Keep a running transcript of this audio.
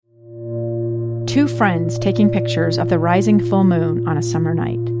Two friends taking pictures of the rising full moon on a summer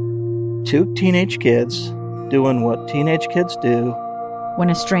night. Two teenage kids doing what teenage kids do. When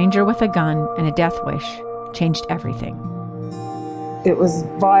a stranger with a gun and a death wish changed everything. It was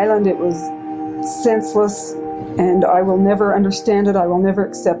violent, it was senseless, and I will never understand it, I will never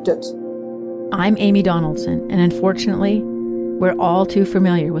accept it. I'm Amy Donaldson, and unfortunately, we're all too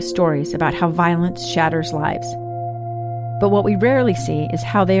familiar with stories about how violence shatters lives. But what we rarely see is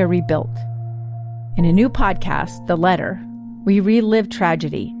how they are rebuilt. In a new podcast, The Letter, we relive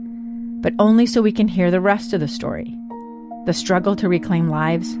tragedy, but only so we can hear the rest of the story. The struggle to reclaim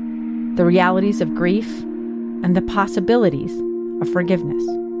lives, the realities of grief, and the possibilities of forgiveness.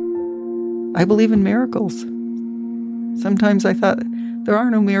 I believe in miracles. Sometimes I thought, there are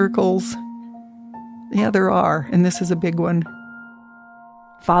no miracles. Yeah, there are, and this is a big one.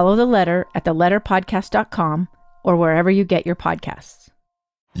 Follow The Letter at theletterpodcast.com or wherever you get your podcasts.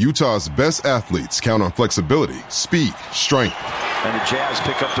 Utah's best athletes count on flexibility, speed, strength. And the Jazz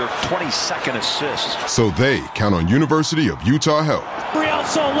pick up their 22nd assist. So they count on University of Utah Health. Real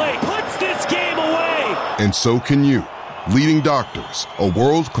Soleil puts this game away. And so can you. Leading doctors, a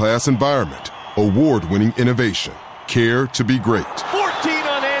world-class environment, award-winning innovation, care to be great. 14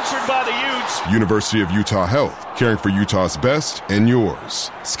 unanswered by the Utes. University of Utah Health, caring for Utah's best and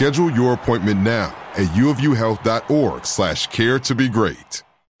yours. Schedule your appointment now at uofuhealth.org/care to be great.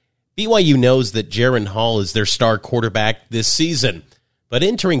 BYU knows that Jaren Hall is their star quarterback this season, but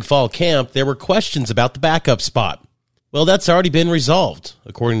entering fall camp, there were questions about the backup spot. Well, that's already been resolved,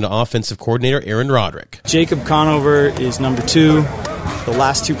 according to offensive coordinator Aaron Roderick. Jacob Conover is number 2. The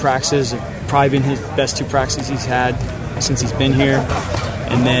last 2 practices have probably been his best 2 practices he's had since he's been here.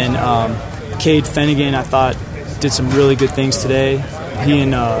 And then Cade Fennigan, I thought, did some really good things today. He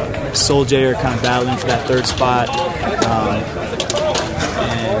and Sol J are kind of battling for that 3rd spot.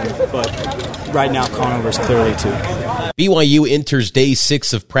 But right now, Conover's clearly 2. BYU enters day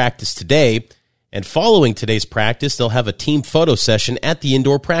 6 of practice today, and following today's practice, they'll have a team photo session at the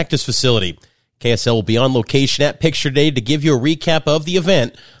indoor practice facility. KSL will be on location at Picture Day to give you a recap of the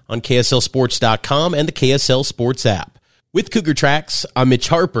event on KSLSports.com and the KSL Sports app. With Cougar Tracks, I'm Mitch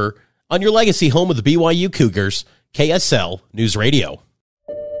Harper on your legacy home of the BYU Cougars, KSL News Radio.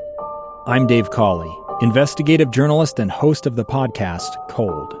 I'm Dave Cawley, investigative journalist and host of the podcast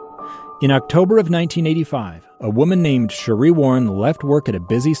Cold. In October of 1985, a woman named Cherie Warren left work at a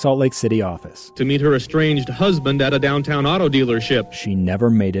busy Salt Lake City office to meet her estranged husband at a downtown auto dealership. She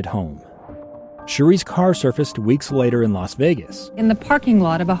never made it home. Cherie's car surfaced weeks later in Las Vegas. In the parking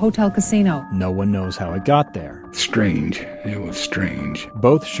lot of a hotel casino. No one knows how it got there. Strange. It was strange.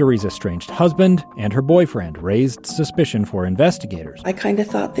 Both Cherie's estranged husband and her boyfriend raised suspicion for investigators. I kind of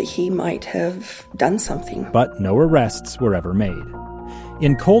thought that he might have done something. But no arrests were ever made.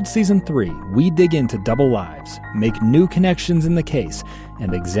 In Cold Season 3, we dig into double lives, make new connections in the case,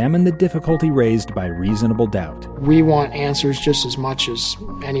 and examine the difficulty raised by reasonable doubt. We want answers just as much as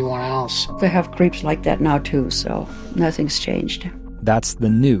anyone else. They have creeps like that now too, so nothing's changed. That's the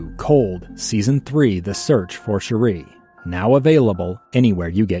new Cold Season 3, The Search for Cherie. Now available anywhere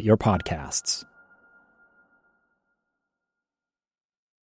you get your podcasts.